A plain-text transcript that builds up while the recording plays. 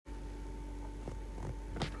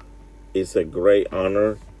It's a great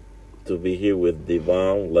honor to be here with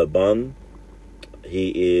DEVAUNGH LABON.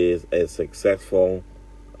 He is a successful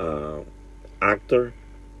uh, actor,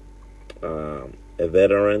 a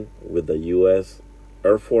veteran with the U.S.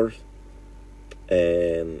 Air Force,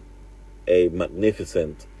 and a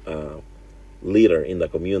magnificent leader in the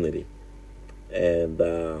community. And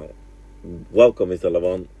welcome, Mr.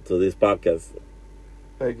 LABON, to this podcast.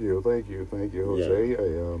 Thank you, Jose.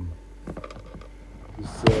 Yeah.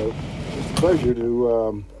 It's a pleasure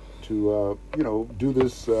to do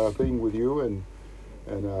this thing with you, and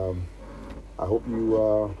I hope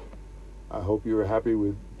you're happy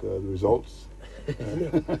with the results.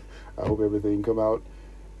 I hope everything come out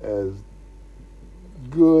as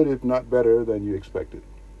good, if not better, than you expected.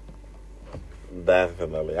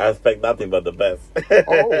 Definitely. I expect nothing but the best.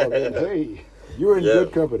 Oh, well then, hey, you're in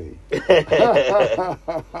good company.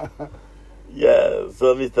 Yeah.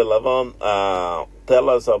 So, Mr. LABON, tell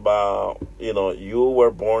us about, you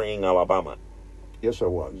were born in Alabama. Yes, I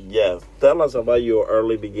was. Yes. Tell us about your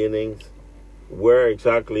early beginnings, where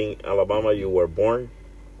exactly in Alabama you were born,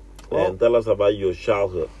 and tell us about your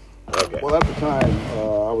childhood. Okay. Well, at the time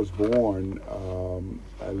I was born,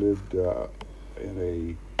 I lived in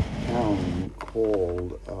a town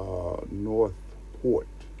called Northport,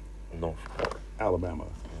 Alabama.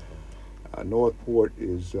 Northport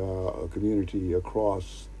is a community on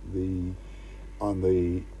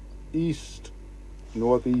the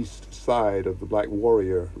northeast side of the Black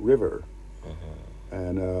Warrior River.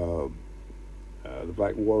 And the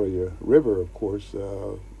Black Warrior River, of course,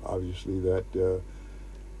 obviously that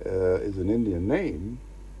is an Indian name,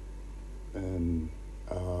 and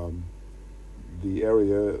the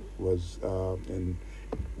area was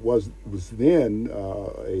then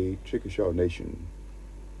a Chickasaw Nation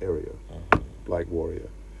area, Black Warrior.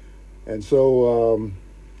 And so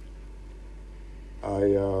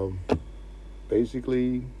I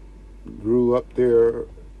basically grew up there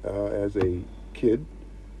as a kid,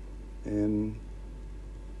 and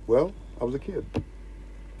well, I was a kid.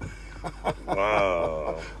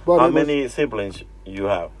 Wow. But how many siblings you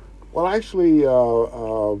have? Well, actually,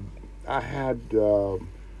 I had 4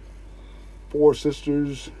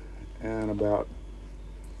 sisters and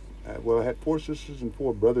I had 4 sisters and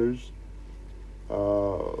 4 brothers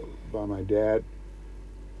by my dad,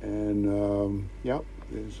 and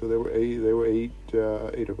so there were 8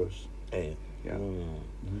 of us. 8. Yeah.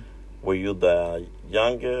 Mm-hmm. Were you the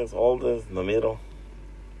youngest, oldest, in the middle?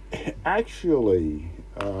 Actually,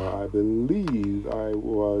 I believe I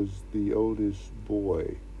was the oldest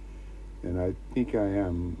boy, and I think I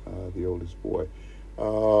am the oldest boy.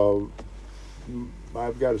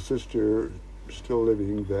 I've got a sister still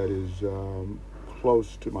living that is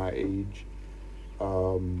close to my age,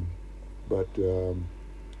 but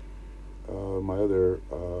my other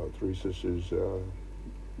 3 sisters,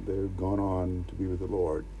 they've gone on to be with the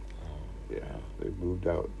Lord. Yeah, they've moved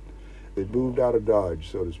out. They moved out of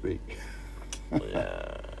Dodge, so to speak.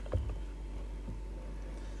 Yeah.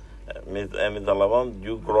 Mr. LABON,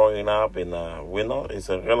 you growing up in it's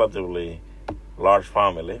a relatively large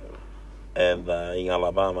family, and in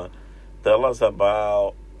Alabama. Tell us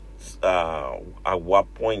about at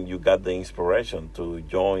what point you got the inspiration to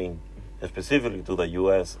join specifically to the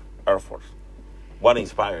U.S. Air Force. What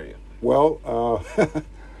inspired you? Well,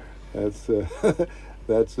 that's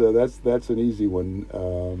an easy one.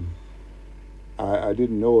 I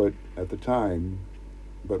didn't know it at the time,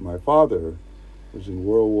 but my father was in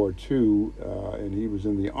World War II, and he was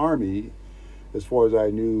in the Army. As far as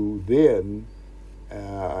I knew then,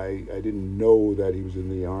 I didn't know that he was in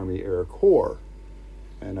the Army Air Corps,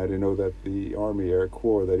 and I didn't know that the Army Air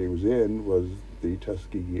Corps that he was in was the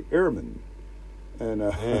Tuskegee Airmen. And,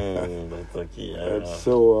 that's okay, yeah. And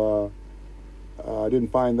so I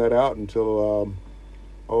didn't find that out until,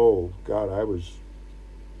 I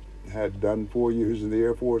had done 4 years in the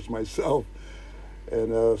Air Force myself,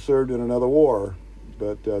 and served in another war.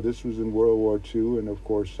 But this was in World War II, and of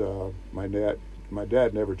course my dad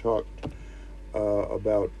never talked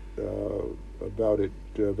about it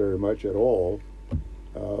very much at all,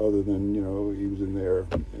 other than he was in there,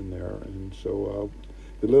 and so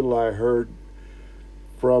the little I heard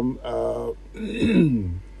from a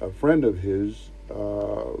friend of his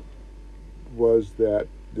was that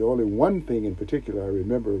the only one thing in particular I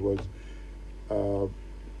remember was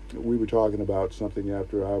we were talking about something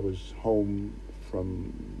after I was home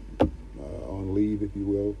from on leave, if you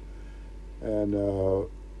will, and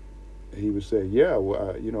he was saying, I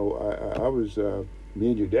was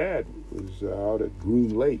me and your dad was out at Groom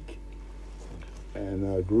Lake,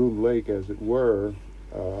 and Groom Lake, as it were,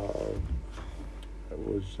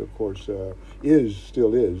 was, of course,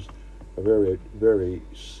 still is a very, very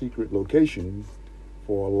secret location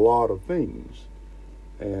for a lot of things,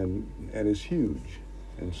 and it's huge.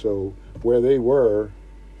 And so where they were,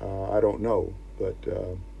 I don't know, but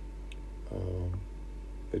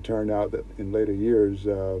it turned out that in later years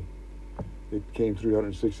it came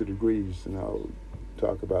 360 degrees, and I'll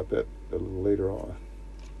talk about that a little later on.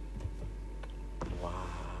 Wow.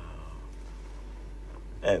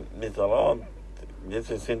 And Mr. Long,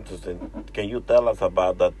 this is interesting. Can you tell us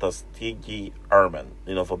about the Tuskegee Airmen?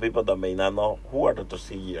 You know, for people that may not know, who are the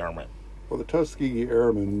Tuskegee Airmen? Well, the Tuskegee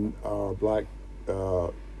Airmen are black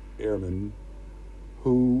airmen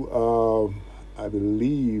who, I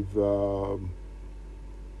believe, at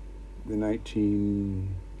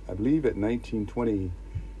 1920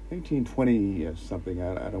 something.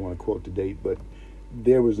 I don't want to quote the date, but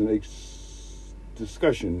there was an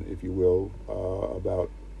discussion, if you will, about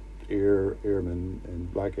airmen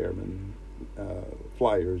and black airmen,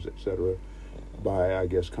 flyers, etc., by, I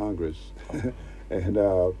guess, Congress. And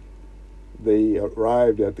they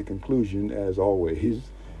arrived at the conclusion, as always,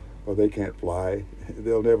 well, they can't fly.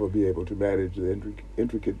 They'll never be able to manage the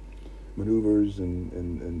intricate maneuvers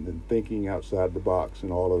and thinking outside the box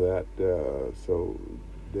and all of that. So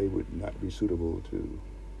they would not be suitable to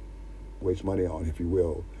waste money on, if you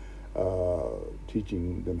will,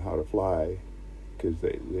 teaching them how to fly, because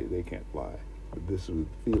they can't fly. But this was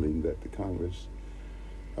the feeling that the Congress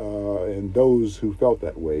and those who felt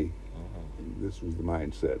that way, this was the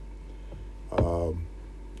mindset.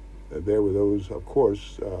 There were those, of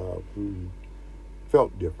course, who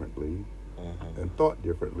felt differently and thought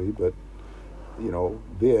differently, but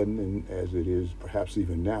then, and as it is perhaps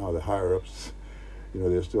even now, the higher ups,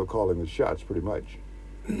 they're still calling the shots pretty much.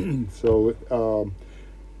 So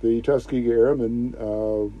the Tuskegee Airmen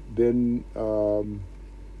then,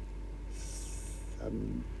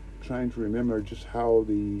 I'm trying to remember just how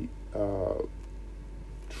the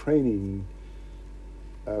training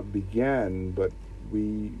began, but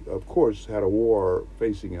we, of course, had a war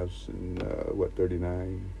facing us in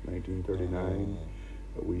 1939.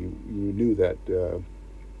 You knew that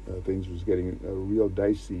things was getting real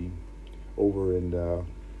dicey over in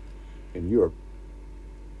Europe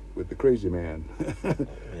with the crazy man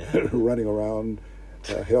running around,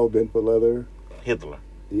 hell bent for leather. Hitler.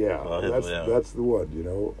 Yeah, that's the one,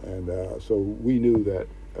 And so we knew that.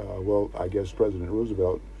 I guess President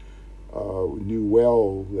Roosevelt knew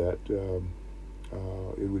well that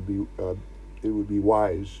it would be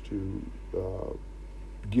wise to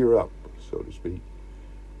gear up, so to speak.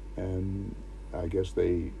 And I guess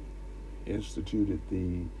they instituted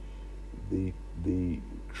the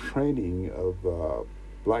training of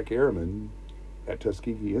black airmen at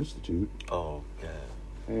Tuskegee Institute. Oh, okay.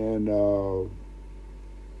 And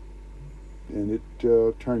it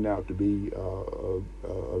turned out to be a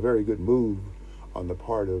very good move on the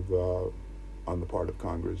part of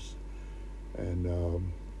Congress. And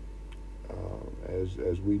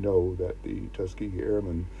as we know, that the Tuskegee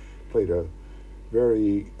Airmen played a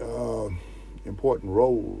very important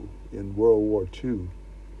role in World War II,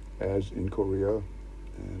 as in Korea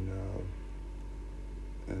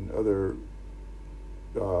and other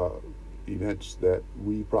events that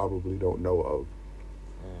we probably don't know of,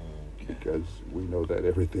 because we know that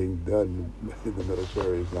everything done in the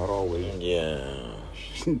military is not always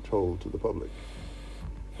told to the public.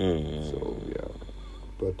 So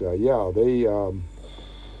but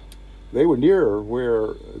they were near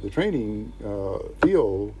where the training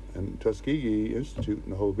field and Tuskegee Institute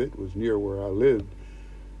and the whole bit was near where I lived,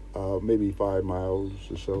 maybe 5 miles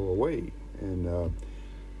or so away, and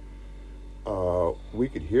we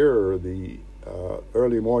could hear the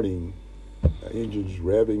early morning engines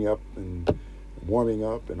revving up and warming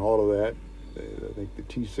up and all of that. I think the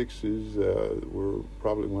T6s were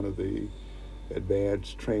probably one of the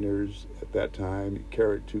advanced trainers at that time. It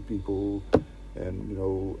carried 2 people, and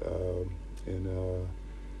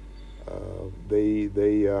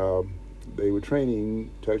they were training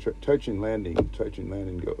touch and landing,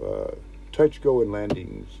 touch, go, and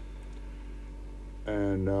landings.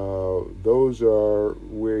 And those are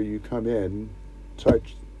where you come in,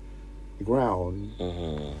 touch the ground,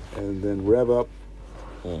 and then rev up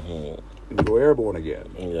and go airborne again.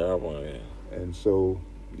 And so,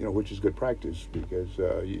 which is good practice, because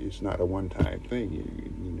it's not a one-time thing.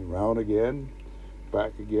 You round again,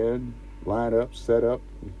 back again, line up, set up,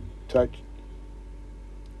 touch,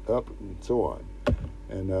 up, and so on.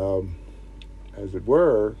 And as it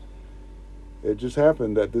were, it just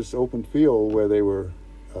happened that this open field where they were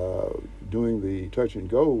doing the touch and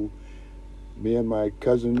go, me and my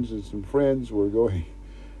cousins and some friends were going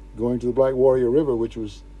to the Black Warrior River, which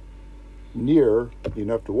was near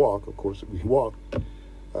enough to walk. Of course, we walked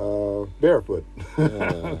barefoot. We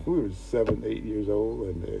were 7, 8 years old,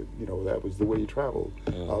 and that was the way you traveled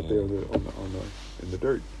out there in the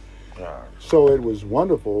dirt. So it was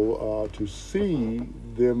wonderful to see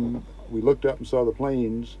them. We looked up and saw the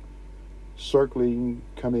planes circling,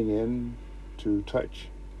 coming in to touch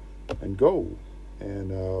and go,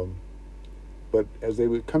 and but as they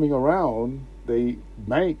were coming around, they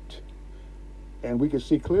banked, and we could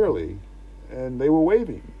see clearly, and they were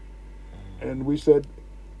waving, and we said,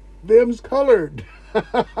 "Them's colored,"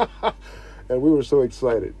 and we were so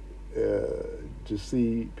excited to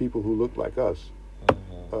see people who looked like us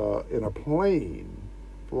in a plane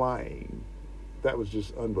flying. That was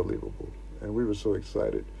just unbelievable, and we were so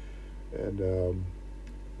excited. And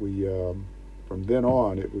we, from then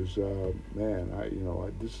on, it was,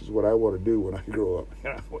 this is what I want to do when I grow up.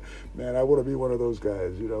 Man, I want to be one of those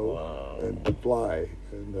guys, Wow. and fly.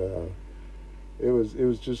 And it was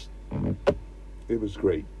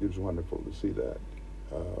great. It was wonderful to see that.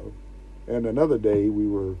 And another day, we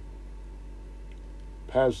were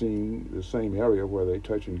passing the same area where they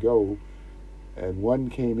touch and go, and one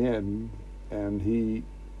came in, and he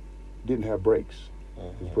didn't have brakes.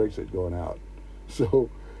 His brakes had gone out, so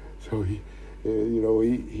he,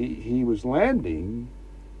 he was landing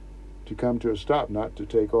to come to a stop, not to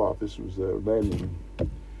take off. This was a landing,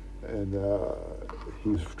 and he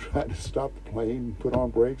was trying to stop the plane, put on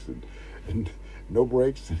brakes, and no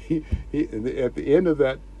brakes. And at the end of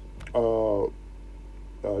that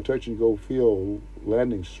touch and go field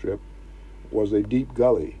landing strip was a deep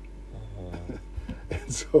gully,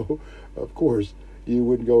 and so of course you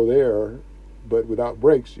wouldn't go there. But without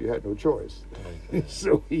brakes, you had no choice.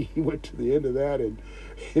 So he went to the end of that, and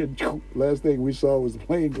last thing we saw was the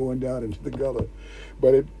plane going down into the gully.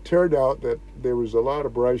 But it turned out that there was a lot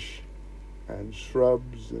of brush and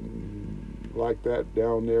shrubs and like that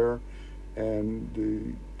down there, and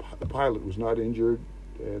the pilot was not injured,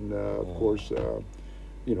 and of course, the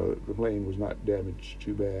plane was not damaged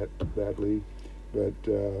too badly. But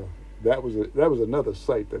that was another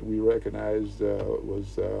sight that we recognized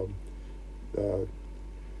was.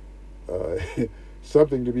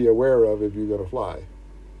 Something to be aware of if you're going to fly.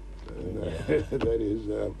 That is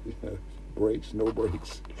brakes, no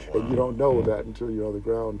brakes. Wow. And you don't know that until you're on the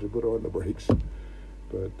ground to put on the brakes.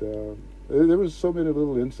 But there was so many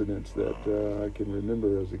little incidents that I can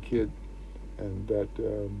remember as a kid, and that,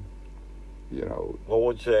 What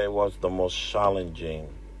would you say was the most challenging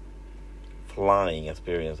flying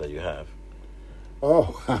experience that you have?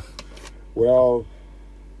 Oh, well...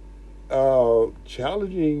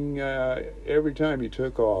 challenging every time you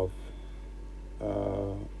took off.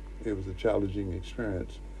 It was a challenging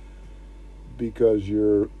experience because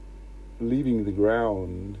you're leaving the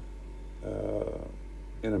ground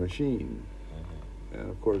in a machine. And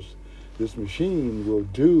of course, this machine will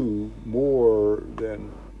do more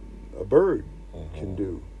than a bird can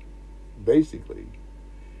do, basically,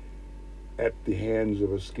 at the hands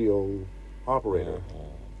of a skilled operator.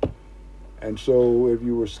 And so if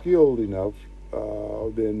you were skilled enough,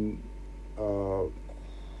 then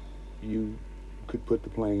you could put the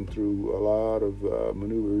plane through a lot of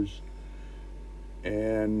maneuvers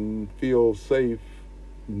and feel safe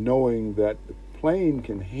knowing that the plane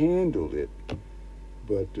can handle it.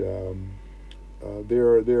 But there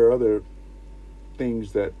are other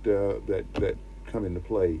things that come into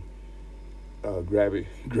play.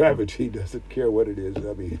 Gravity doesn't care what it is.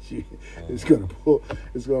 I mean, it's going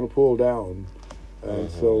to pull down,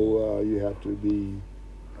 and so you have to be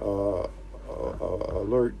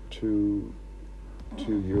alert to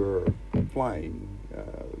your flying.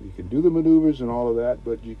 You can do the maneuvers and all of that,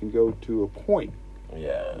 but you can go to a point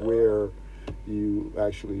where you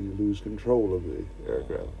actually lose control of the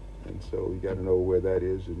aircraft, and so you got to know where that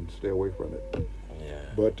is and stay away from it.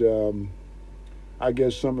 But I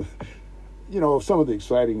guess some of the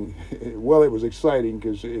exciting, well, it was exciting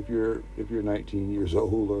because if you're 19 years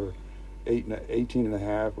old or 18 and a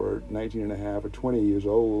half or 19 and a half or 20 years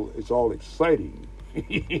old, it's all exciting.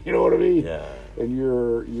 You know what I mean? Yeah. And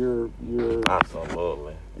you're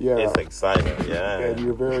absolutely. Yeah. It's exciting. Yeah. And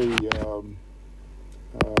you're very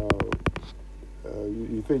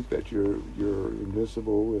you think that you're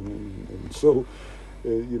invincible, and so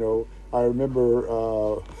I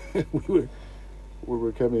remember we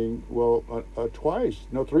were coming,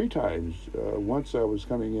 three times. Once I was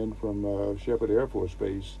coming in from Shepherd Air Force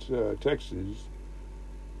Base, Texas,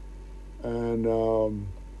 and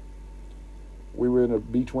we were in a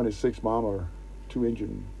B-26 bomber,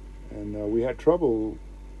 2-engine, and we had trouble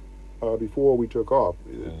before we took off.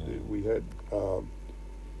 We had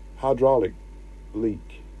hydraulic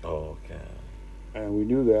leak, Okay. And we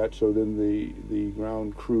knew that. So then the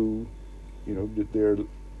ground crew,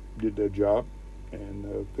 did their job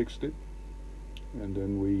and fixed it. And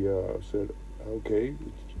then we said, okay,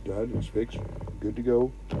 it's done, it's fixed, good to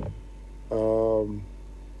go.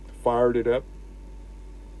 Fired it up,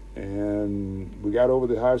 and we got over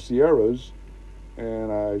the high Sierras,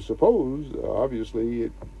 and I suppose, obviously,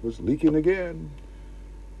 it was leaking again.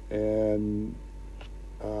 And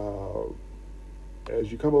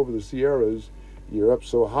as you come over the Sierras, you're up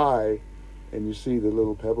so high, and you see the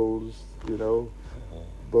little pebbles,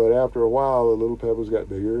 But after a while, the little pebbles got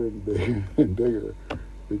bigger and bigger and bigger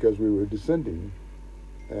because we were descending,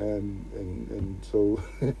 and so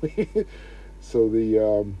so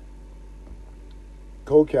the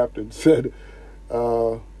co-captain said,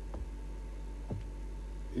 "You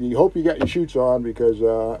hope you got your chutes on because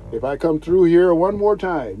if I come through here one more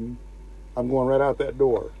time, I'm going right out that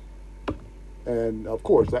door." And of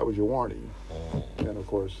course, that was your warning. And of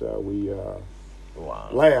course, we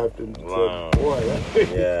laughed and said, "Boy,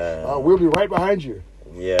 Yeah. we'll be right behind you."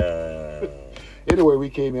 Yeah. Anyway, we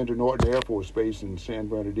came into Norton Air Force Base in San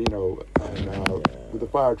Bernardino, and with the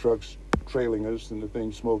fire trucks trailing us and the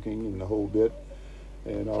thing smoking and the whole bit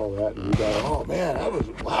and all that. And we thought, "Oh man, that was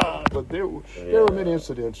wow!" But there were many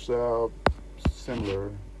incidents similar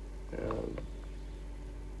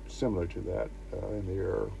to that in the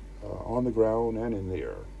air, on the ground and in the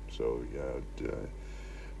air. So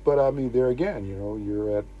but I mean, there again,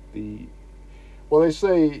 you're at the. Well, they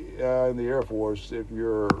say in the Air Force, if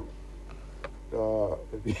you're,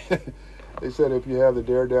 they said if you have the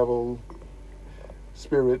daredevil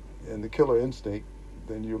spirit and the killer instinct,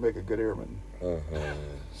 then you'll make a good airman.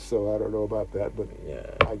 So I don't know about that, but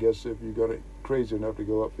I guess if you're going to crazy enough to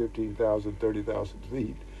go up 15,000, 30,000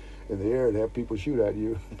 feet in the air and have people shoot at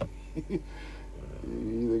you, you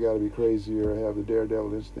either got to be crazy or have the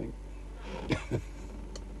daredevil instinct.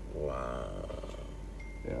 Wow.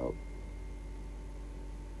 Yeah.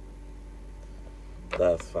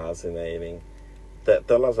 That's fascinating.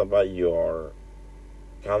 Tell us about your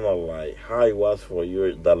kind of like how it was for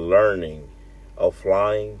you, the learning of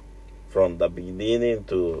flying from the beginning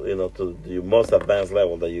to to the most advanced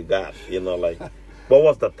level that you got. Like what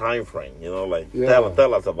was the time frame?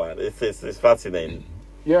 Tell us about it. It's fascinating.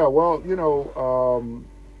 Yeah. Well,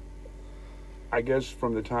 I guess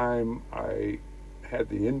from the time I had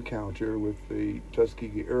the encounter with the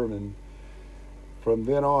Tuskegee Airmen, from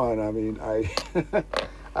then on, I mean, I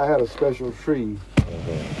had a special tree,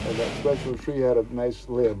 and that special tree had a nice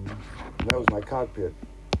limb, and that was my cockpit.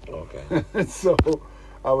 Okay. So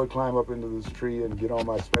I would climb up into this tree and get on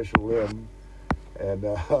my special limb, and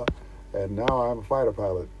now I'm a fighter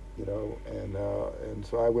pilot, and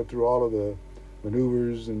so I went through all of the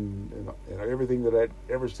maneuvers and everything that I'd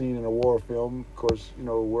ever seen in a war film. Of course,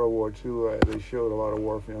 World War II, they showed a lot of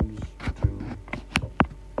war films to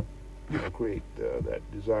create that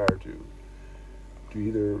desire to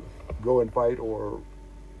either go and fight or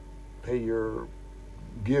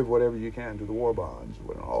give whatever you can to the war bonds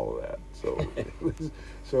and all of that. So it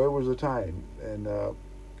was a time, and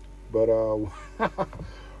but I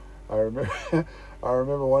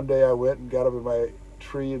remember one day I went and got up in my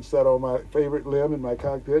tree and sat on my favorite limb in my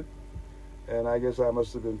cockpit, and I guess I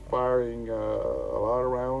must have been firing a lot of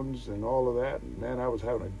rounds and all of that, and man, I was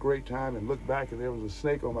having a great time, and looked back and there was a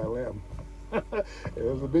snake on my limb. It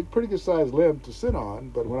was a pretty good sized limb to sit on,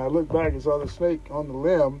 but when I looked back and saw the snake on the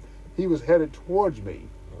limb, he was headed towards me.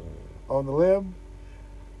 On the limb,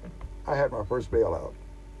 I had my first bailout.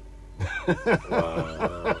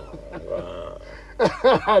 Wow.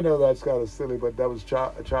 I know that's kind of silly, but that was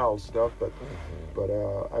child stuff. But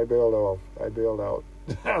I bailed out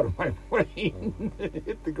of my plane,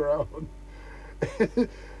 hit the ground.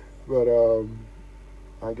 But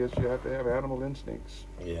I guess you have to have animal instincts.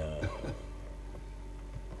 Yeah.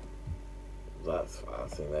 That's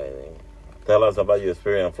fascinating. Tell us about your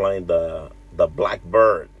experience flying the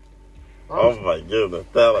Blackbird. Oh my goodness!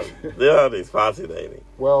 Tell us. That is fascinating.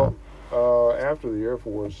 Well, after the Air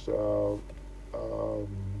Force,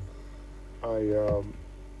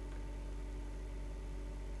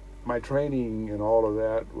 my training and all of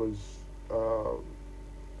that was,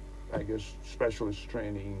 I guess, specialist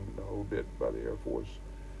training a whole bit by the Air Force.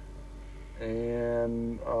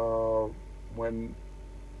 And when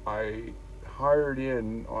I hired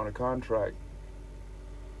in on a contract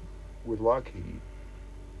with Lockheed,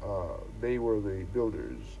 they were the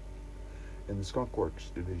builders in the Skunk Works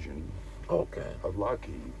division of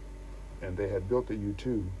Lockheed, and they had built the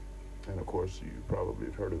U-2, and of course you probably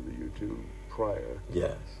have heard of the U-2 prior.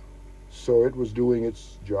 Yes. So it was doing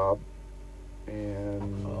its job,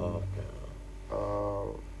 and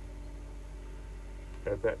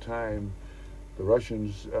at that time, the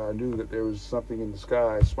Russians knew that there was something in the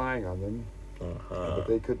sky spying on them, but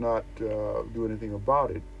they could not do anything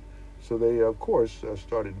about it. So they, of course,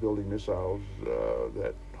 started building missiles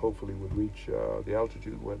that hopefully would reach the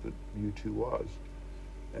altitude where the U-2 was.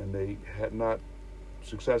 And they had not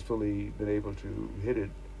successfully been able to hit it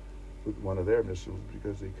with one of their missiles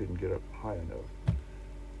because they couldn't get up high enough.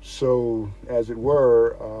 So, as it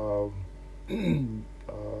were,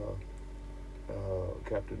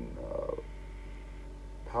 Captain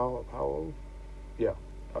Powell, yeah,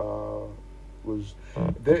 was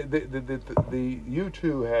the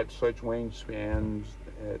U-2 had such wingspans,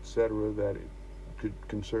 etc., that it could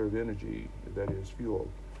conserve energy, that is, fuel,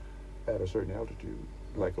 at a certain altitude,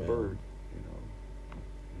 like a bird, you know.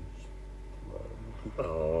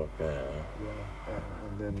 Oh, okay.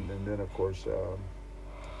 Yeah, and then of course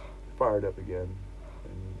fired up again,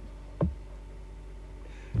 and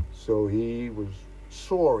so he was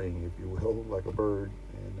soaring, if you will, like a bird.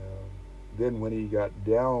 And then when he got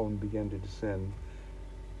down, began to descend,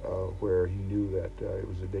 where he knew that it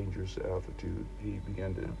was a dangerous altitude, he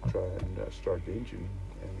began to try and start the engine,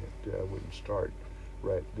 and it wouldn't start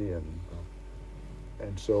right then.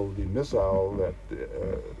 And so the missile that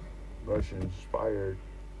the Russians fired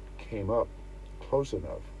came up close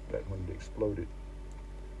enough that when it exploded,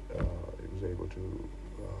 it was able to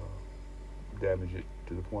damage it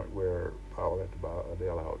to the point where Powell had to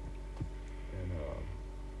bail out. And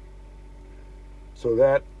so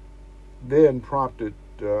that then prompted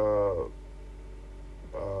the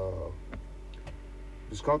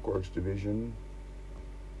Skunk Works division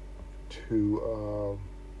to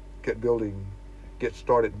get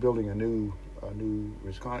started building a new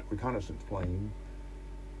reconnaissance plane.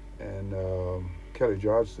 And Kelly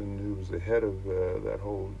Johnson, who was the head of that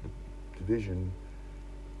whole division,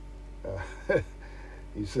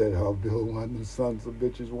 he said, "I'll build one of the sons of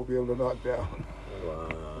bitches won't be able to knock down."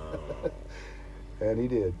 Wow. And he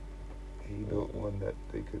did. He built one that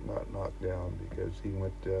they could not knock down because he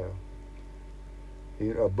went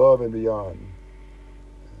above and beyond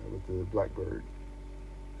with the Blackbird.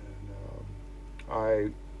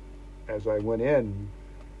 And as I went in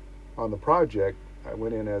on the project, I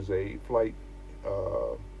went in as a flight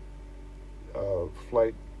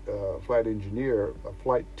engineer, a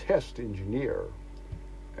flight test engineer,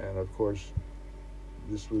 and of course,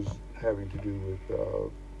 this was having to do with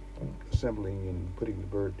assembling and putting the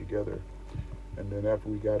bird together. And then after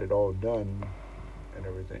we got it all done and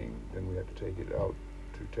everything, then we had to take it out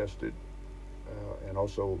to test it, and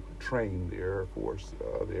also train the Air Force,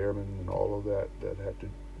 the airmen and all of that had to,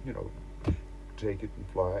 you know, take it and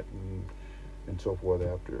fly it and so forth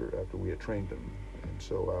after we had trained them. And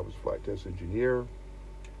so I was flight test engineer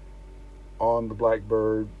on the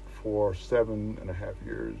Blackbird for 7.5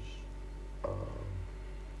 years,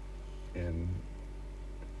 and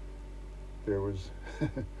there was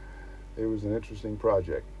it was an interesting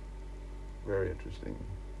project, very interesting.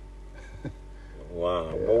 Wow.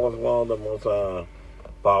 Yeah. What was one of the most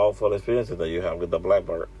powerful experiences that you had with the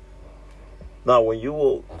Blackbird? Now, when you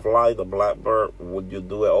will fly the Blackbird, would you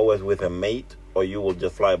do it always with a mate, or you will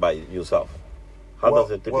just fly by yourself? How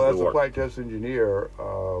does it typically work? Well, as a work? flight test engineer,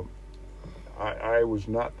 I was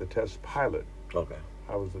not the test pilot. Okay.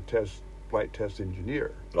 I was the flight test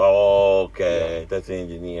engineer. Okay, Yeah. that's the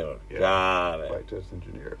engineer. Yeah. Got it. Flight test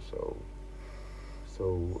engineer. So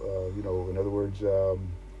you know, in other words,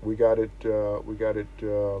 we got it through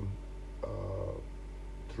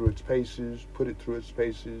its paces, put it through its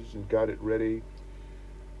paces, and got it ready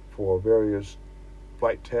for various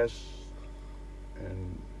flight tests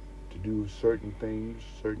and to do certain things,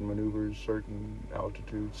 certain maneuvers, certain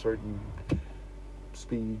altitudes, certain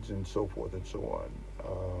speeds, and so forth and so on.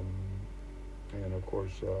 And of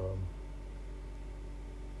course,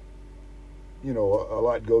 you know, a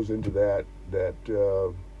lot goes into that.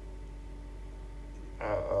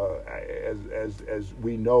 As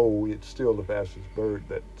we know, it's still the fastest bird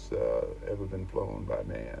that's ever been flown by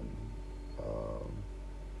man.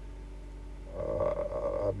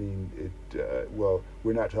 I mean, well,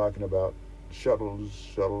 we're not talking about shuttles,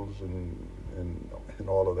 and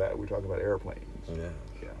all of that. We're talking about airplanes. Yeah.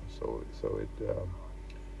 Yeah. So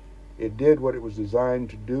it did what it was designed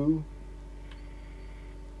to do,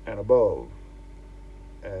 and above.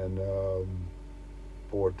 And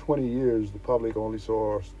for 20 years, the public only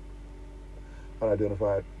saw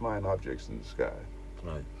unidentified flying objects in the sky.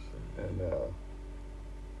 Right. And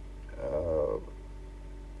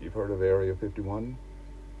you've heard of Area 51?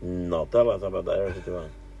 No, tell us about the Area 51.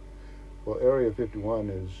 Well, Area 51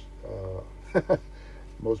 is,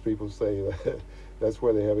 most people say that that's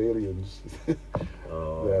where they have aliens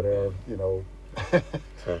that are, you know,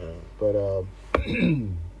 But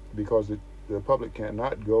because the public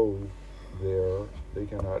cannot go there, they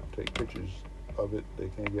cannot take pictures of it. They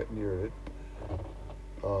can't get near it,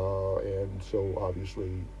 and so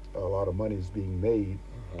obviously a lot of money is being made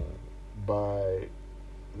by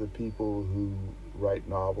the people who write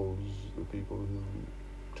novels, the people who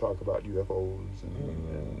talk about UFOs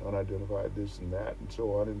and unidentified this and that and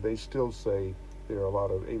so on, and they still say there are a lot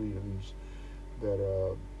of aliens that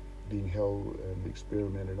are being held and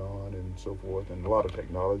experimented on and so forth, and a lot of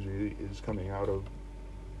technology is coming out of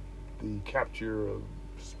the capture of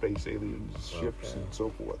space aliens, ships, and so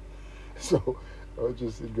forth. So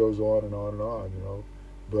it goes on and on and on, you know.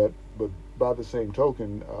 But by the same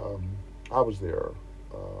token, I was there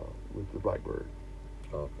with the Blackbird.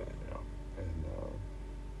 Okay. You know, and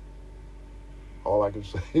all I can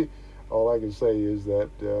say is that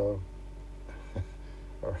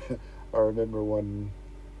I remember one.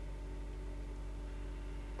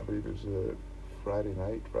 I believe it was a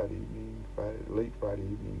late Friday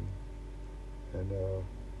evening, and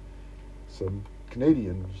some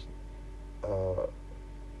Canadians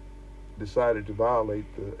decided to violate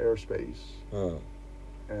the airspace,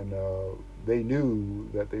 and they knew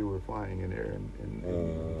that they were flying in there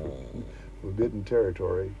in forbidden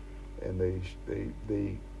territory, and they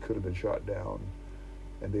could have been shot down,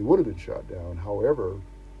 and they would have been shot down. However,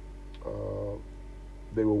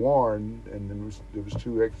 they were warned, and there was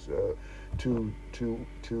two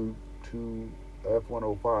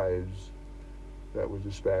F-105s that were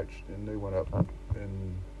dispatched, and they went up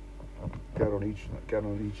and got on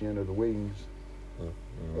each end of the wings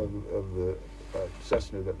of the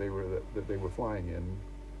Cessna that they were flying in,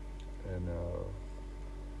 and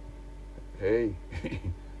hey,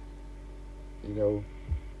 you know,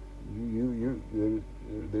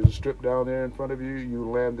 there's a strip down there in front of you. You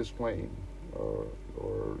land this plane, or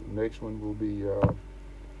next one will be, you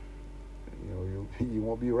know, you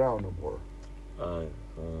won't be around no more.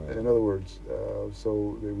 In other words,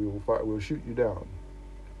 so we'll shoot you down.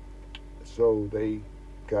 So they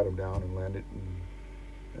got them down and landed,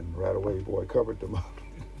 and right away, boy, covered them up,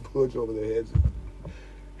 bullets over their heads.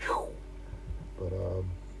 But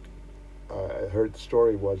I heard the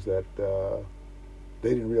story was that they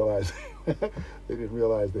didn't realize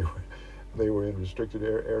they were in restricted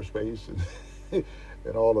airspace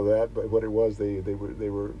and all of that. But what it was, they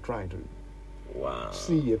were trying to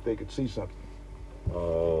see if they could see something.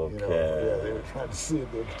 Okay. You know, yeah, they were trying to see if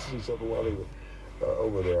they could see something while they were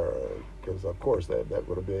over there, because of course that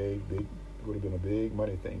would have been a big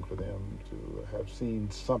money thing for them to have seen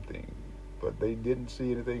something, but they didn't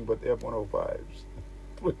see anything but the F-105s.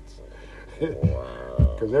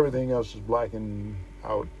 Because everything else is blackened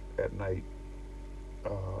out at night.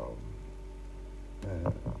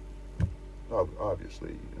 And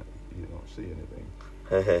obviously, you don't see anything.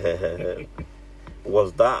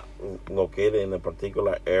 Was that located in a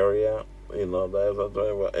particular area? You know,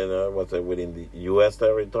 was it within the U.S.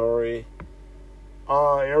 territory?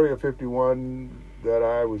 Area 51 that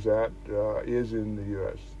I was at is in the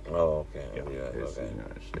U.S. Oh, okay. Yeah, it's okay. in the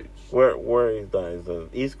United States. Where is that? Is the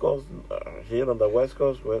East Coast? Here on the West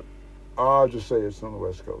Coast? Where? I'll just say it's on the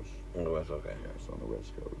West Coast. On the West, okay. Yeah, it's on the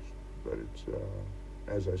West Coast. But it's,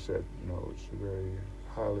 as I said, you know, it's a very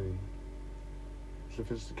highly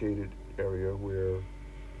sophisticated area where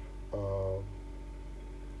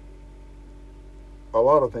a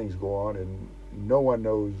lot of things go on, and no one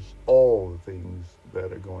knows all the things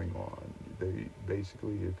that are going on. They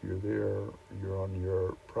basically, if you're there, you're on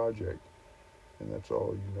your project, and that's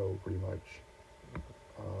all you know pretty much.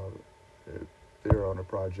 If they're on a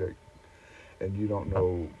project and you don't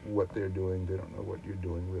know what they're doing, they don't know what you're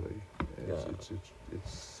doing really. It's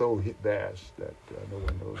so vast that no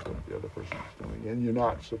one knows what the other person is doing, and you're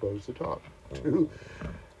not supposed to talk to.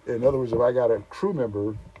 In other words, if I got a crew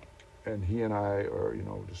member and he and I are, you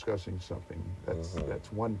know, discussing something,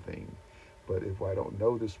 that's one thing. But if I don't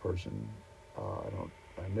know this person,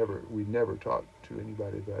 we never talked to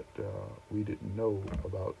anybody that we didn't know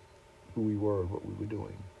about who we were and what we were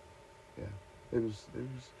doing. Yeah, it was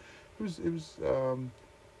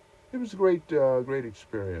a great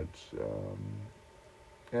experience,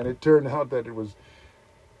 and it turned out that it was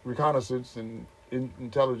reconnaissance and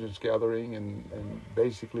intelligence gathering, and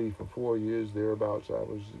basically for 4 years thereabouts, I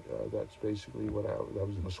was. That's basically what I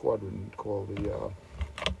was in a squadron called the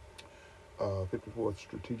 54th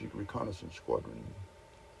Strategic Reconnaissance Squadron,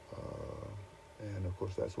 and of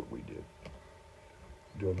course that's what we did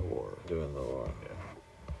during the war. Yeah.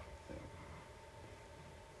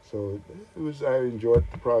 So it was. I enjoyed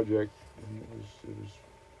the project, and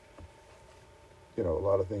it a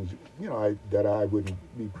lot of things, that I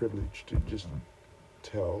wouldn't be privileged to just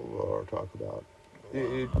tell or talk about.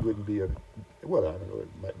 It wouldn't be well, I don't know, it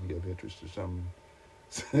might be of interest to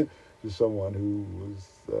to someone who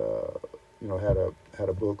was, had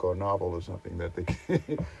a book or a novel or something that they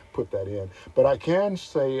could put that in. But I can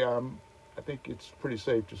say, I think it's pretty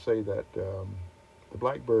safe to say that the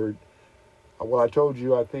blackbird, well, I told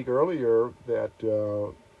you, I think earlier, that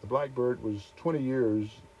the blackbird was 20 years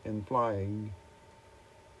in flying,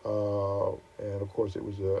 and of course it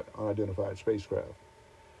was an unidentified spacecraft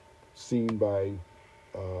seen by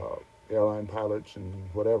airline pilots and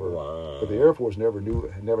whatever. Wow. But the Air Force never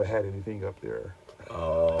had anything up there.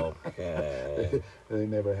 Okay. They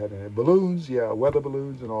never had any balloons, weather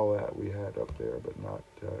balloons and all that we had up there, but not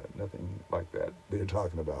nothing like that they're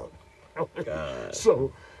talking about. God.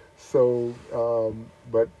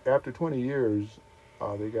 But after 20 years,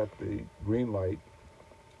 they got the green light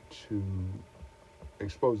to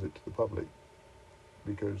expose it to the public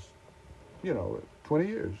because, 20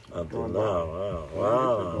 years Until gone now, by.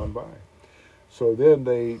 wow. Gone by. So then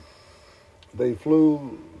they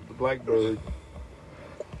flew the blackbird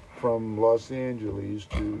from Los Angeles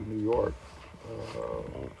to New York.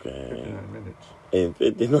 Okay. 59 minutes. In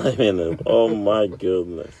 59 minutes. Oh my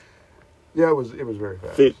goodness. Yeah, it was very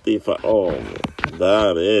fast. 55. Oh,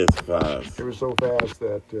 that is fast. It was so fast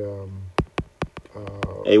that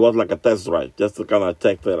It was like a test ride, just to kind of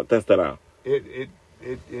test it out. It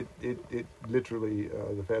literally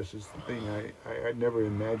the fastest thing I never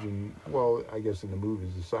imagined. Well, I guess in the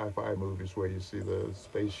movies, the sci-fi movies, where you see the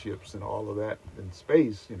spaceships and all of that in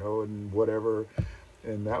space, and whatever,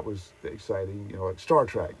 and that was exciting. Like Star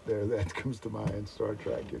Trek, that comes to mind. Star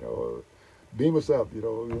Trek, beam us up,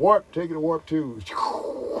 warp, take it to warp 2.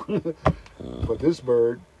 But this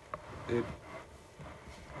bird, it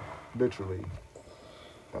literally,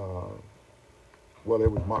 well,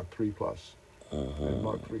 it was Mach 3 plus. And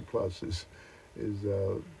Mach 3 plus is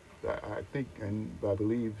I think, and I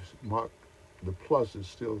believe the plus is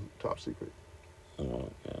still top secret.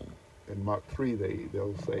 Okay. And Mach 3,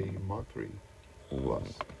 they'll say Mach 3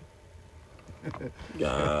 plus.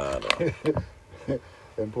 Got it.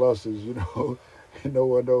 And plus is, no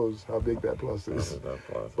one knows how big that plus is.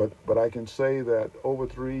 But I can say that over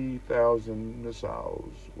 3,000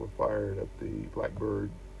 missiles were fired at the Blackbird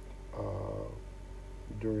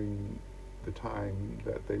during the time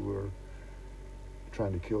that they were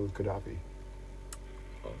trying to kill Gaddafi.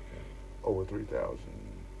 Okay. Over 3,000,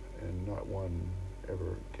 and not one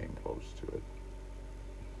ever came close to it.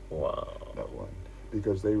 Wow. Not one,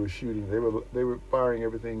 because they were shooting. They were firing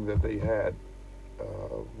everything that they had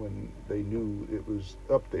when they knew it was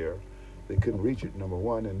up there. They couldn't reach it, number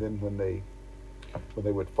one, and then when they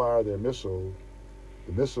would fire their missile,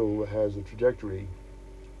 the missile has a trajectory,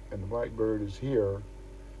 and the Blackbird is here.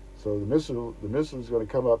 So the missile is going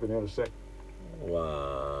to come up and intersect.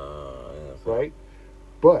 Wow. Yes. Right?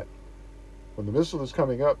 But when the missile is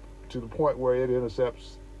coming up to the point where it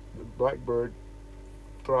intercepts, the Blackbird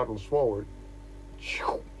throttles forward.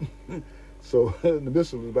 So the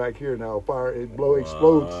missile is back here now.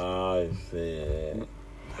 Explodes. I see.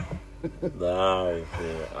 I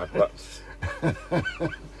see.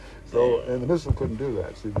 So, and the missile couldn't do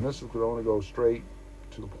that. See, the missile could only go straight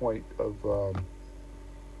to the point of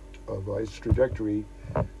its trajectory,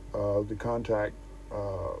 the contact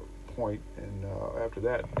point, and after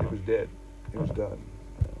that, it was dead. It was done.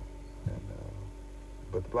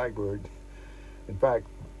 But the Blackbird, in fact,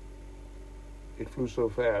 it flew so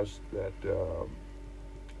fast that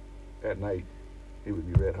at night it would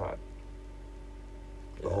be red hot.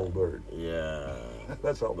 The whole bird. Yeah.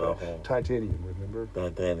 That's all. Titanium, remember?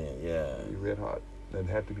 Titanium, yeah. It'd be red hot. It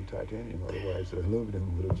had to be titanium, otherwise the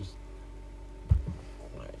aluminum would have just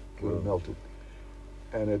melted.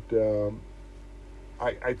 And it,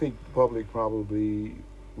 I think the public probably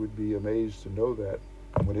would be amazed to know that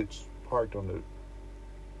when it's parked on the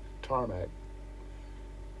tarmac,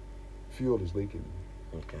 fuel is leaking.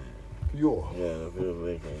 Okay. Fuel. Yeah, fuel is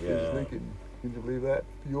leaking. Yeah. It's leaking. Can you believe that?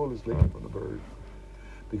 Fuel is leaking from the bird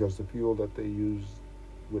because the fuel that they use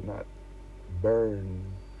would not burn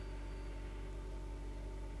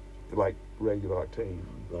like regular octane.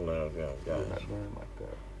 Would not burn like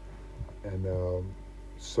that. And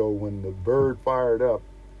so when the bird fired up,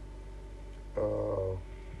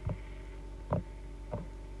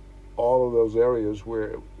 all of those areas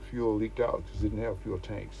where fuel leaked out, because it didn't have fuel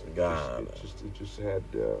tanks. It just had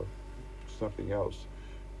something else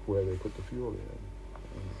where they put the fuel in.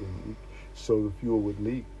 And it didn't leak. So the fuel would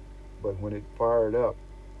leak, but when it fired up,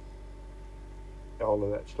 all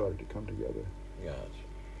of that started to come together.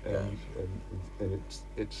 Gotcha. And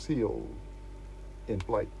it sealed in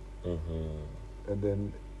flight, Mm-hmm. and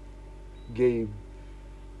then gave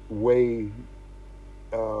way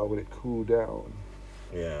when it cooled down.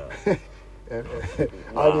 Yeah. And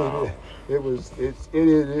I mean, Wow.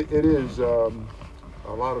 it is a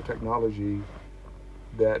lot of technology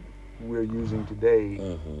that we're using today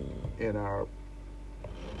Mm-hmm. in our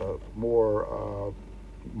more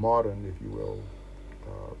modern, if you will,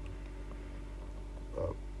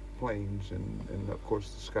 planes, and of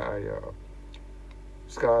course the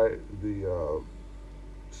the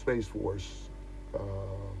Space Force.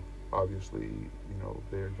 Obviously,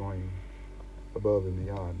 they're going above and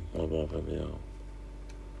beyond. Above and beyond.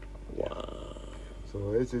 Yeah. Wow.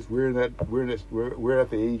 So it's just we're at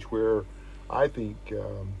the age where I think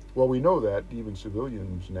well, we know that even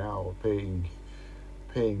civilians now are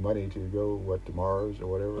paying money to go to Mars or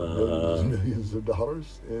whatever, millions and millions of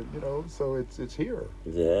dollars, and so it's here.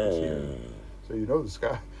 Yeah. It's here. So the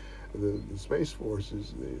sky, the Space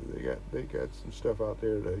Forces, they got some stuff out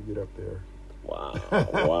there to get up there. Wow.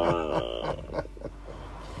 Wow.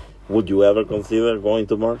 Would you ever consider going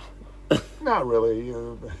to Mars? Not really.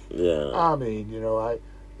 Yeah. I mean,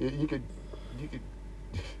 you could,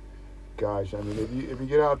 gosh, I mean, if you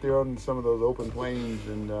get out there on some of those open plains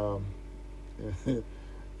and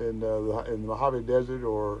in the Mojave Desert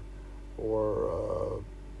or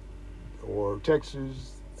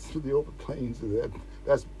Texas, through the open plains,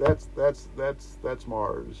 that's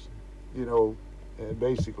Mars,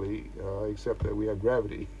 basically, except that we have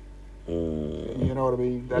gravity. You know what I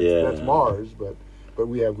mean? That's Mars, but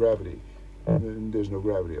we have gravity. And there's no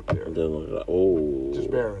gravity up there. Just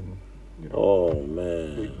barren. Oh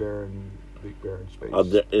man. Big barren space.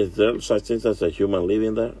 Is there such things as a human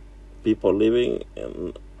living there? People living?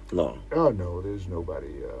 No. Oh no, there's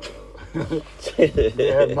nobody.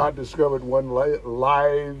 They have not discovered one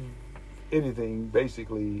live anything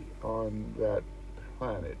basically on that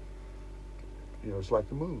planet. It's like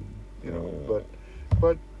the moon.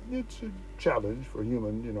 But it's a challenge for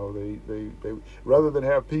human. They rather than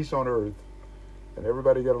have peace on Earth and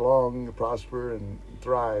everybody get along, prosper, and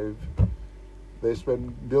thrive, they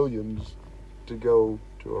spend billions to go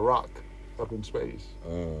to a rock up in space.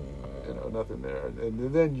 Nothing there,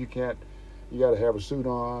 and then you can't. You got to have a suit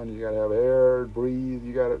on. You got to have air, breathe.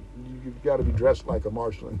 You've got to be dressed like a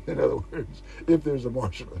Martian. In other words, if there's a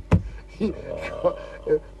Martian.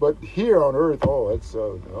 But here on Earth, we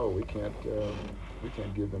can't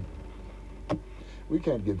give them. We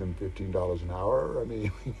can't give them $15 an hour. I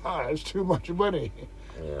mean, it's too much money.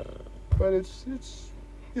 Yeah. But it's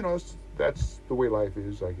that's the way life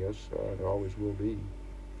is, I guess. It always will be.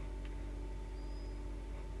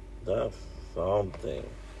 That's something.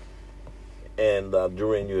 And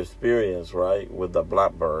during your experience, right, with the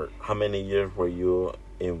Blackbird, how many years were you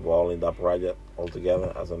involved in that project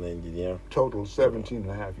altogether as an engineer? Total 17 and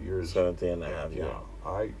a half years. 17 and a half years.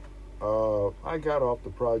 Yeah. I got off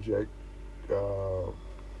the project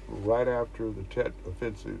right after the Tet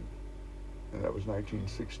Offensive, and that was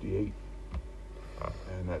 1968.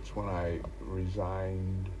 And that's when I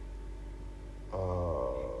resigned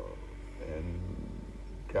and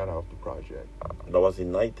got off the project. That was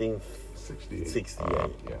in 1968.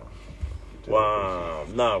 68. Yeah. Wow.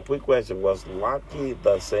 Now, quick question. Was Lockheed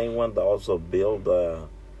the same one that also built the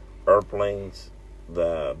airplanes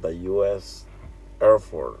the U.S. Air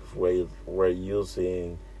Force were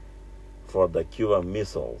using for the Cuban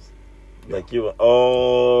missiles? Yeah. The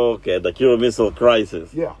Cuban Missile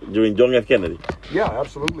Crisis. Yeah. During John F. Kennedy. Yeah,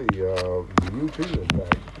 absolutely. The U-2, in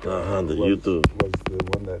fact. The U-2 was the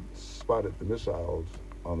one that spotted the missiles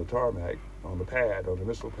on the tarmac, on the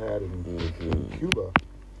missile pad in Cuba,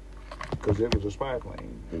 because it was a spy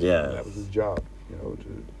plane. Yeah. That was his job,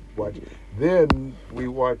 to watch. Then we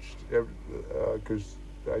watched, because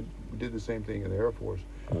I did the same thing in the Air Force.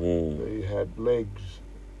 They had legs,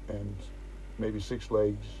 and maybe 6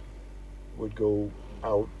 legs would go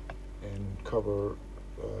out and cover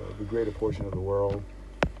the greater portion of the world.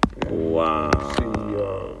 And wow. See,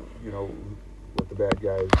 what the bad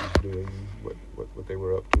guys was doing, what they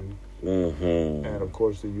were up to. And of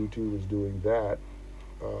course, the U-2 was doing that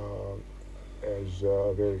as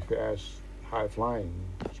a very fast, high-flying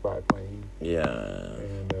spy plane. Yeah.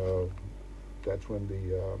 And that's when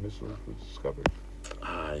the missiles was discovered.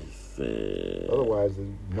 I see. Otherwise, the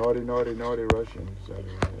naughty Russians,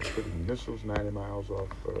 putting missiles 90 miles off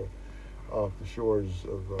the shores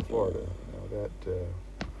of Florida.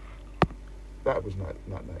 That was not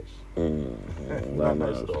nice. Not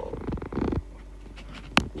nice at all.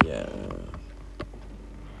 Yeah.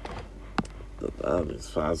 That is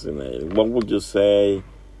fascinating. What would you say?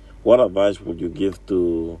 What advice would you give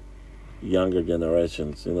to younger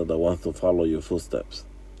generations, that want to follow your footsteps?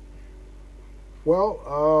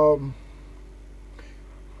 Well,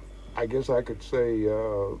 I guess I could say,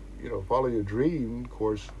 follow your dream. Of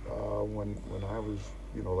course, when I was,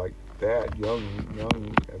 like that, young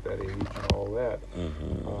at that age and all that,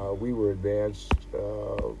 we were advanced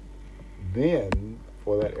then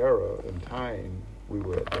for that era and time. We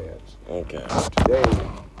were advanced. Okay. Today,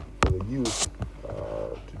 for the youth,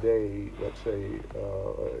 let's say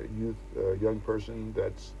a young person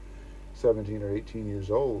that's 17 or 18 years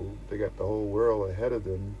old, they got the whole world ahead of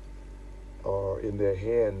them, or in their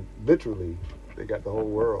hand. Literally, they got the whole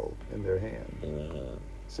world in their hand.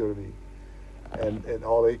 So and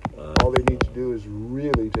all they need to do is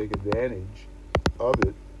really take advantage of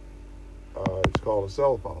it. It's called a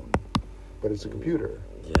cell phone, but it's a computer.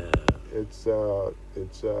 Yeah. It's Star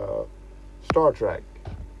Trek.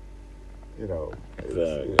 It's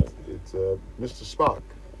Mr. Spock.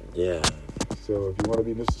 Yeah. So if you want to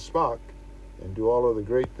be Mr. Spock and do all of the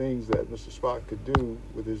great things that Mr. Spock could do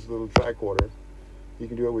with his little tricorder, you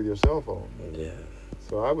can do it with your cell phone. Yeah.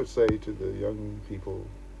 So I would say to the young people,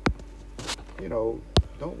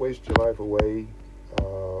 don't waste your life away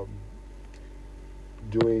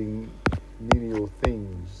doing menial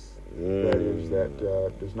things.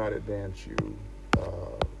 That does not advance you.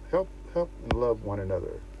 Help and love one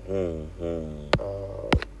another.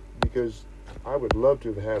 Because I would love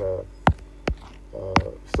to have had a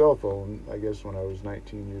cell phone, I guess, when I was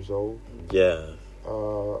 19 years old. Yeah.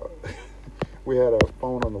 We had a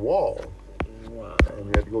phone on the wall. Wow. And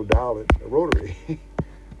you had to go dial it, a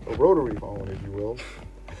rotary phone, if you will.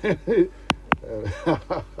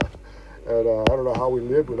 And I don't know how we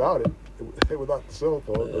lived without it, without the cell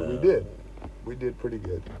phone, but we did. We did pretty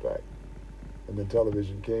good, in fact. And then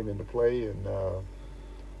television came into play, and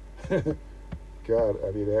God,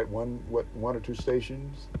 I mean, they had one or two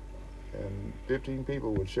stations, and 15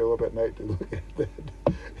 people would show up at night to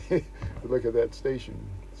look at that station.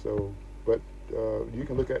 So, but you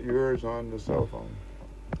can look at yours on the cell phone.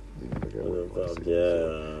 You can look at what you want to see.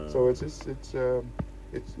 Yeah. So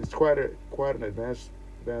it's quite an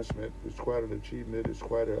advancement. It's quite an achievement. It's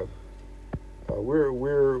quite a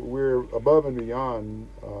we're above and beyond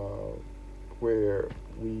where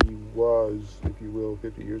we was, if you will,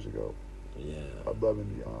 50 years ago. Yeah. Above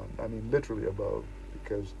and beyond. I mean, literally above,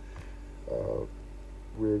 because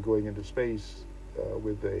we're going into space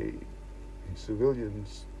with a civilian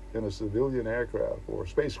aircraft or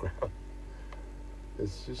spacecraft.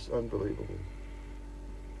 It's just unbelievable.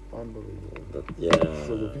 Yeah.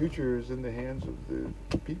 So the future is in the hands of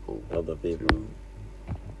the people. Of the people. To,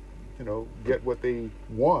 get what they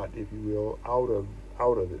want, if you will, out of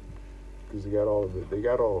it, because they got all of it. They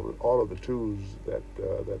got all of the tools that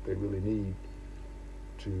they really need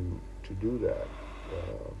to do that.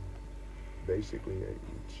 Basically,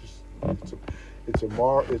 it's a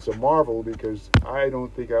marvel, because I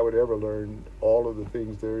don't think I would ever learn all of the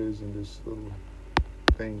things there is in this little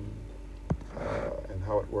thing and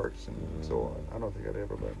how it works and so on. I don't think I'd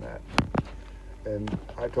ever learn that. And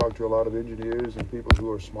I talk to a lot of engineers and people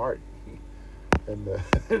who are smart, and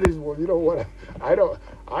they say, well, you know what? I don't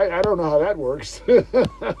know how that works. Wow.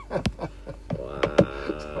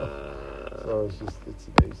 So it's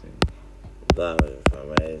amazing. That is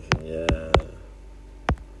amazing. Yeah.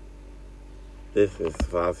 This is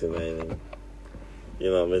fascinating.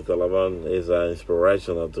 Mr. LABON, it's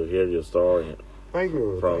inspirational to hear your story. Thank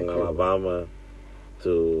you. From Alabama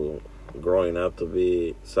to growing up to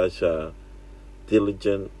be such a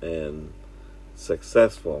diligent and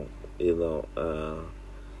successful,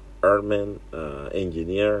 airman,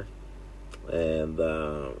 engineer, and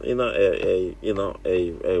a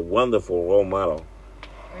wonderful role model.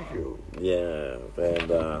 Thank you. Yeah, and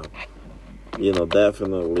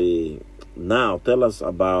definitely. Now, tell us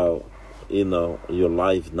about your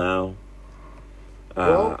life now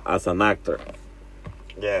as an actor.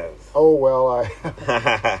 Yes. Oh well,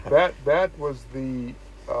 that was the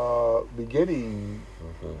beginning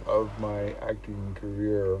of my acting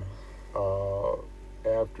career.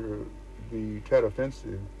 After the Tet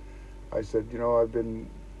Offensive, I said, I've been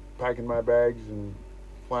packing my bags and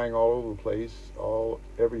flying all over the place,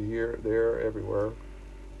 everywhere,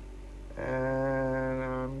 and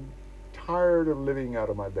I'm tired of living out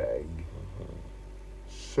of my bag.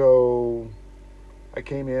 So I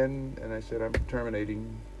came in and I said, I'm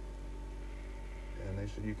terminating. And they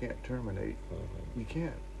said, you can't terminate. You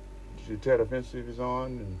can't. The Tet Offensive is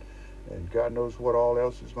on, and God knows what all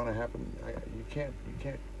else is going to happen. You can't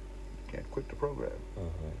quit the program.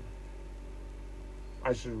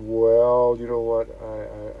 I said, well, you know what?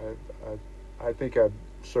 I think I've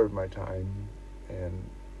served my time, and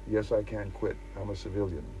yes, I can quit. I'm a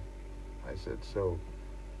civilian. I said, so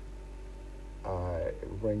I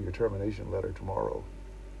bring your termination letter tomorrow.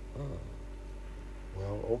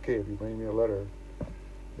 Well, okay, if you bring me a letter,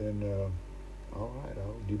 then all right,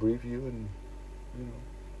 I'll debrief you, and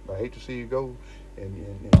I hate to see you go, and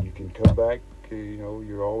you can come back.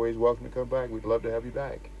 You're always welcome to come back. We'd love to have you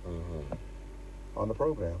back on the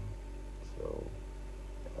program. So,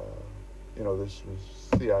 this was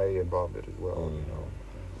CIA involvement as well.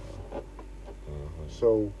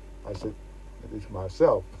 So I said, at least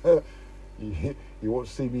myself, you won't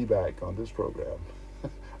see me back on this program.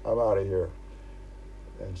 I'm out of here.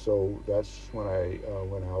 And so that's when I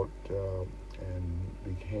went out and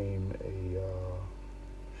became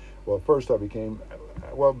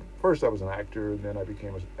first I was an actor, and then I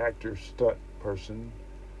became an actor stunt person.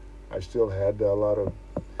 I still had a lot of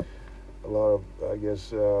I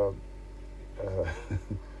guess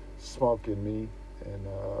spunk in me, and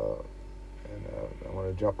I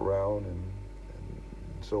wanted to jump around and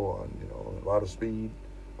so on. A lot of speed.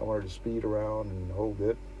 I wanted to speed around and a whole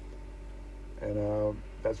bit, and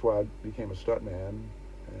that's why I became a stuntman,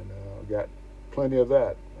 and got plenty of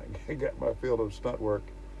that. I got my field of stunt work,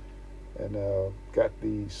 and got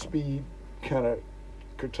the speed kind of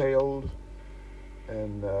curtailed,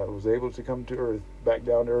 and was able to come to earth, back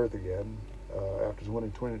down to earth again, after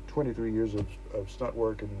 23 years of stunt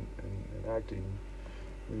work and acting.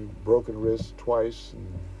 Broken wrist twice, and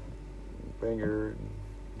finger, and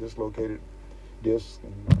dislocated disc,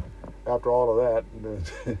 and after all of that,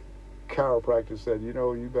 the chiropractor said,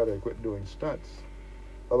 you better quit doing stunts,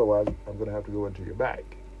 otherwise I'm going to have to go into your back.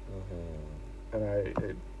 And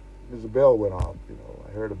as a bell went off,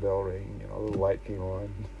 I heard a bell ring, a little light came on.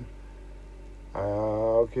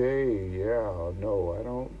 Okay, yeah, no, I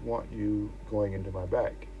don't want you going into my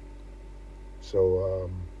back. So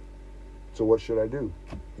what should I do?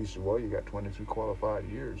 He said, well, you got 23 qualified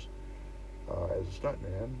years as a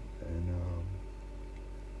stuntman, and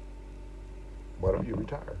why don't you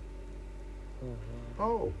retire?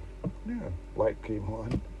 Oh, yeah. Light came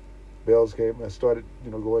on, bells came, I started,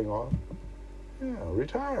 going off. Yeah,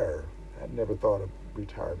 retire. I'd never thought of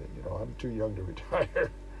retirement. I'm too young to retire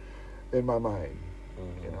in my mind.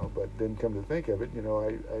 But then come to think of it,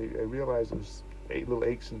 I realized those little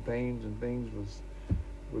aches and pains and things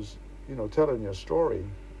was telling you a story.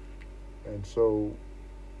 And so,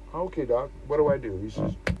 okay, doc, what do I do? He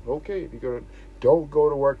says, okay, if you don't go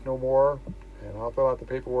to work no more, and I'll fill out the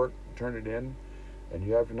paperwork, turn it in, and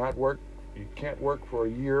you have to not work. You can't work for a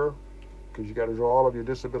year because you got to draw all of your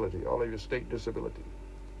disability, all of your state disability.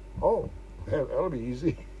 Oh, that'll be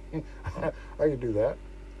easy. I can do that.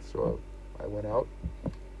 So I went out,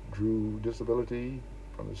 drew disability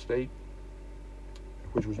from the state,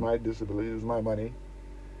 which was my disability, it was my money.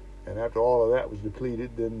 And after all of that was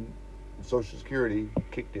depleted, then Social Security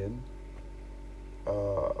kicked in.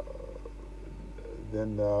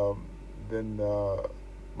 Then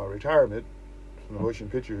my retirement from the motion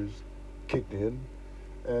pictures kicked in,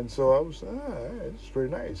 and so I was, it's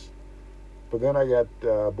pretty nice. But then I got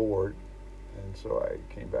bored, and so I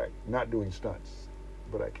came back, not doing stunts,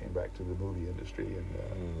 but I came back to the movie industry and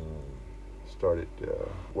started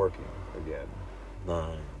working again.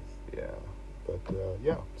 Nice. Yeah, but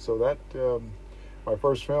so that my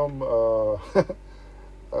first film, I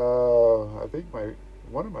think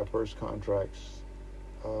one of my first contracts.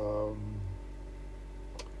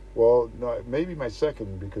 Maybe my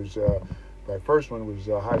second, because my first one was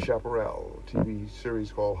High Chaparral, a TV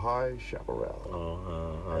series called High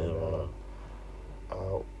Chaparral.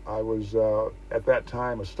 I was at that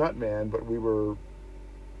time a stuntman, but we were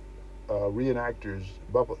reenactors,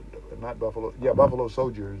 Buffalo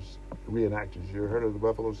Soldiers reenactors. You ever heard of the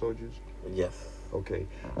Buffalo Soldiers? Yes. Okay,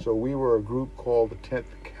 so we were a group called the 10th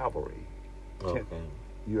Cavalry, 10th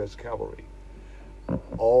U.S. Cavalry,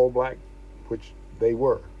 all black, which they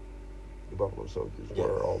were. The Buffalo Soldiers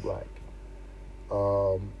were all black.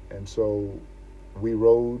 And so we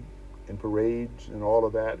rode in parades and all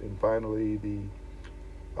of that, and finally the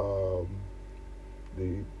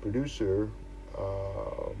producer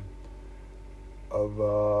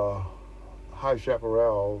of High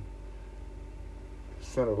Chaparral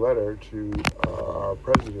sent a letter to our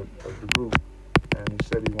president of the group, and he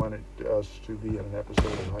said he wanted us to be in an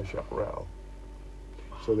episode of High Chaparral.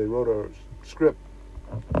 So they wrote a script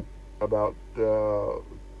about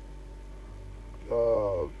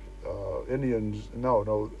Indians. About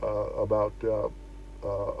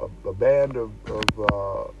a band of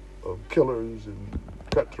killers and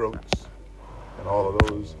cutthroats and all of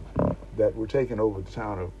those that were taking over the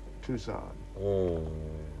town of Tucson,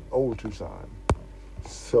 old Tucson.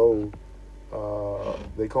 So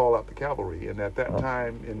they called out the cavalry. And at that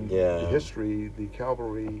time in Yeah. history, the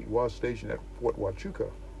cavalry was stationed at Fort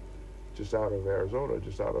Huachuca, just out of Arizona,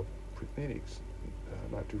 just out of Phoenix,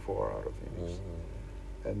 not too far out of Phoenix.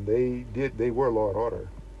 And they were law and order.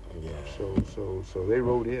 Yeah. So they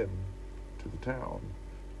rode in to the town.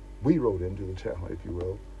 We rode into the town, if you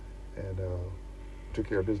will, and took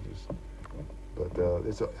care of business. But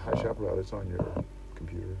it's a High Chaparral. It's on your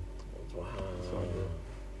computer. Wow. It's on your,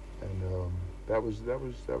 and that was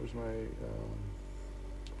my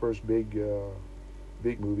first big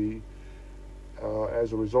movie.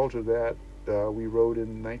 As a result of that, we rode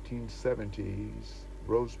in 1970s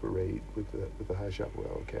Rose Parade with the High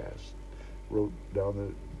Chaparral cast. Rode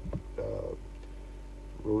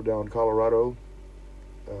down Colorado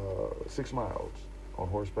 6 miles on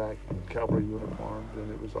horseback in cavalry uniforms,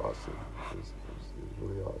 and it was awesome. It was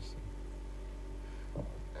really awesome.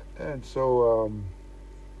 And so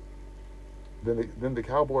then the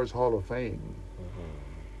Cowboys Hall of Fame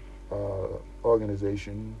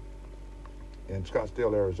organization in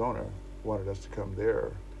Scottsdale, Arizona, wanted us to come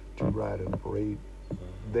there to ride in a parade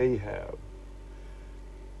they have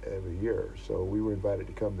every year. So we were invited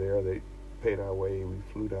to come there. They paid our way. We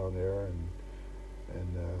flew down there and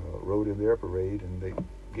rode in their parade, and they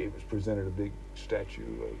presented a big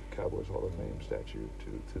statue, a Cowboys Hall of Fame statue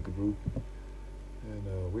to the group.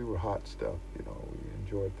 And we were hot stuff, you know. We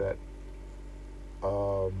enjoyed that.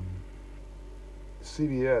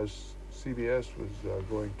 CBS was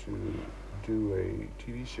going to do a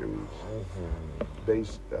TV series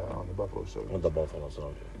based on the Buffalo Soldiers. With the Buffalo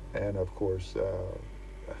Soldiers. And of course,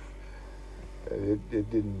 it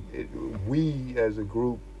didn't. We as a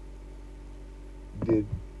group did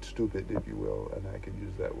stupid, if you will, and I can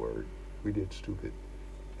use that word. We did stupid,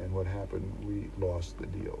 and what happened? We lost the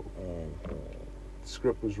deal. The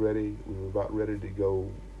script was ready. We were about ready to go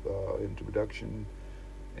into production,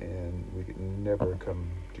 and we could never come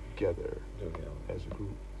together as a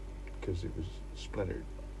group because it was splintered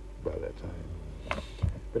by that time.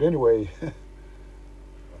 But anyway,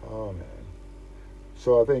 oh man.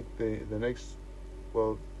 So I think the next,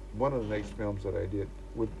 well, one of the next films that I did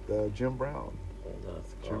with Jim Brown.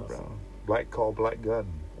 That's Jim awesome. Brown. Black Gun.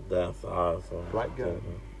 That's awesome. Black Gun.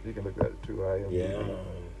 You can look at it too.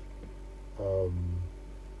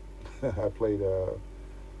 I played a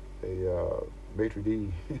maitre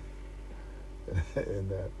d' in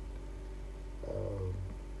that.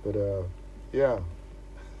 Yeah.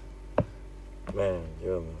 Man,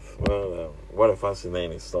 goodness. Well, what a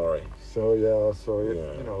fascinating story. So it,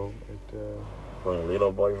 Yeah. you know, it. From a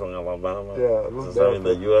little boy from Alabama. Yeah, to serving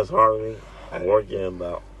the U.S. Army, working in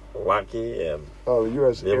the Lockheed and the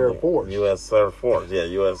U.S. Air Force. U.S. Air Force. Yeah,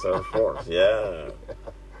 U.S. Air Force. Yeah.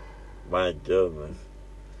 My goodness.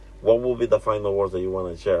 What will be the final words that you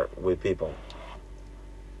want to share with people?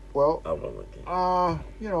 Well, Overlooking.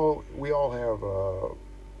 you know, we all have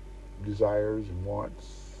desires and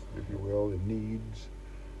wants, if you will, and needs.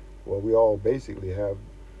 Well, we all basically have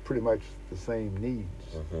pretty much the same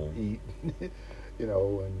needs. Eat, you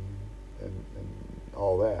know, and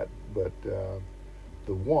all that. But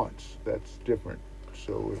the wants, that's different.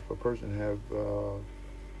 So if a person have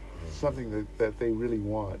something that they really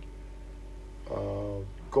want,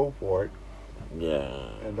 go for it. Yeah.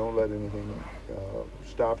 And don't let anything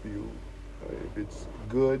stop you. If it's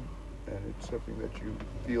good and it's something that you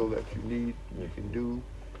feel that you need, you can do,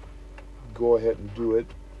 go ahead and do it.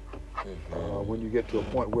 When you get to a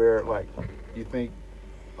point where, like, you think,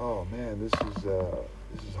 oh man, this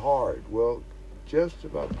is hard. Well, just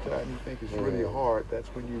about the time you think it's really hard, that's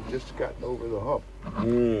when you've just gotten over the hump.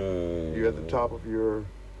 You're at the top of your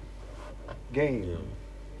game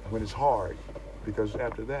when it's hard, because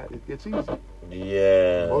after that it gets easy.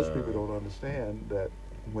 Yeah. Most people don't understand that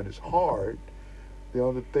when it's hard, the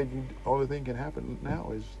only thing can happen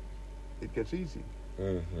now is it gets easy.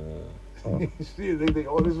 See, they think,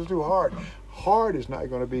 oh, this is too hard. Hard is not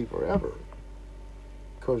going to be forever,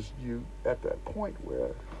 because you at that point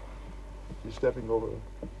where you're stepping over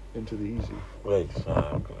into the easy.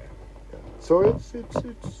 Exactly. Yeah. So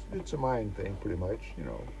it's a mind thing, pretty much. You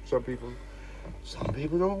know, some people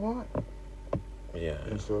don't want. Yeah.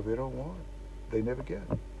 And so if they don't want, they never get.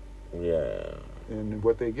 Yeah. And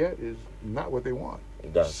what they get is not what they want.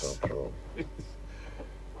 That's so true.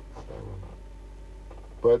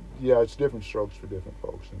 But yeah, it's different strokes for different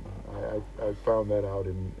folks, and I found that out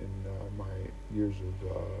in my years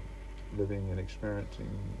of living and experiencing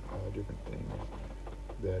different things.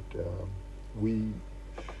 That we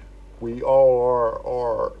all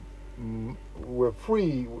are we're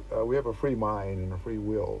free. We have a free mind and a free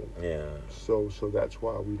will. Yeah. So that's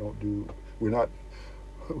why we're not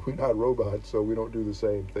we're not robots, so we don't do the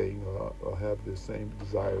same thing or have the same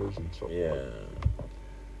desires and so Yeah. forth.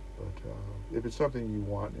 But if it's something you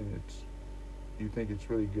want and you think it's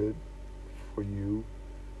really good for you,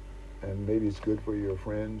 and maybe it's good for your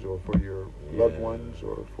friends or for your loved ones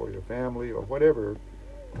or for your family or whatever,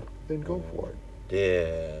 then go for it.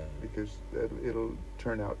 Yeah. Because it'll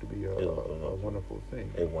turn out to be a wonderful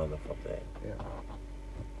thing. A wonderful thing. Yeah.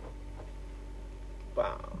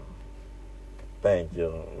 Wow. Thank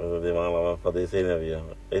you, Mr. DeVaughn, for this interview.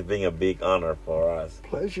 It's been a big honor for us.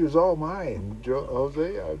 Pleasure's all mine,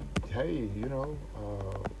 Jose. Hey,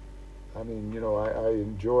 I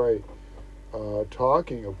enjoy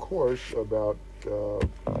talking, of course, about,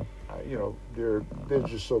 there's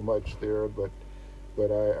just so much there, but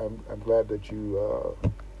I'm glad that you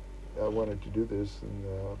wanted to do this, and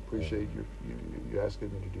appreciate you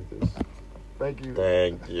asking me to do this. Thank you.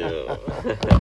 Thank you.